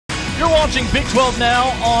You're watching Big 12 Now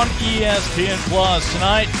on ESPN+.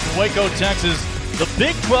 Tonight in Waco, Texas, the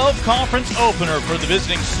Big 12 Conference opener for the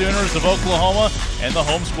visiting Sooners of Oklahoma and the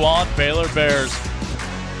home squad, Baylor Bears.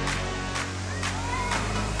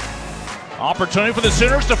 Opportunity for the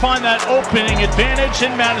Sooners to find that opening advantage,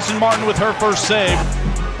 and Madison Martin with her first save.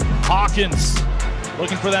 Hawkins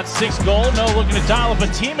looking for that sixth goal. No, looking to dial up a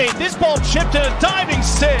teammate. This ball chipped in a diving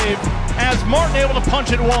save as Martin able to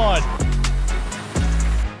punch it one.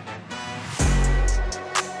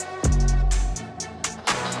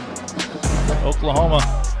 Oklahoma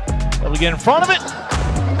able to get in front of it.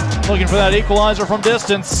 Looking for that equalizer from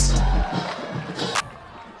distance.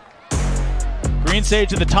 Green Sage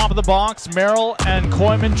to the top of the box. Merrill and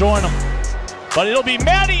Koyman join them. But it'll be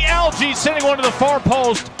Maddie Algie sending one to the far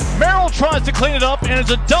post. Merrill tries to clean it up, and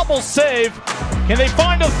it's a double save. Can they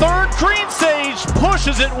find a third? Green Sage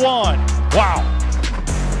pushes it one. Wow.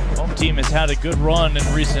 Home team has had a good run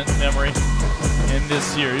in recent memory in this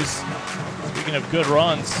series. Speaking of good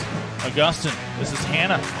runs, Augustin, this is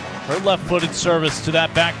Hannah. Her left-footed service to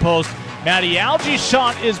that back post. Maddie Algie's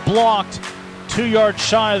shot is blocked 2 yards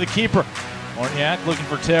shy of the keeper. Orniak looking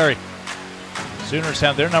for Terry. Sooners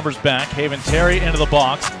have their numbers back. Haven Terry into the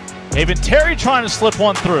box. Haven Terry trying to slip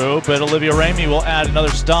one through, but Olivia Ramey will add another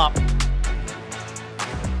stop.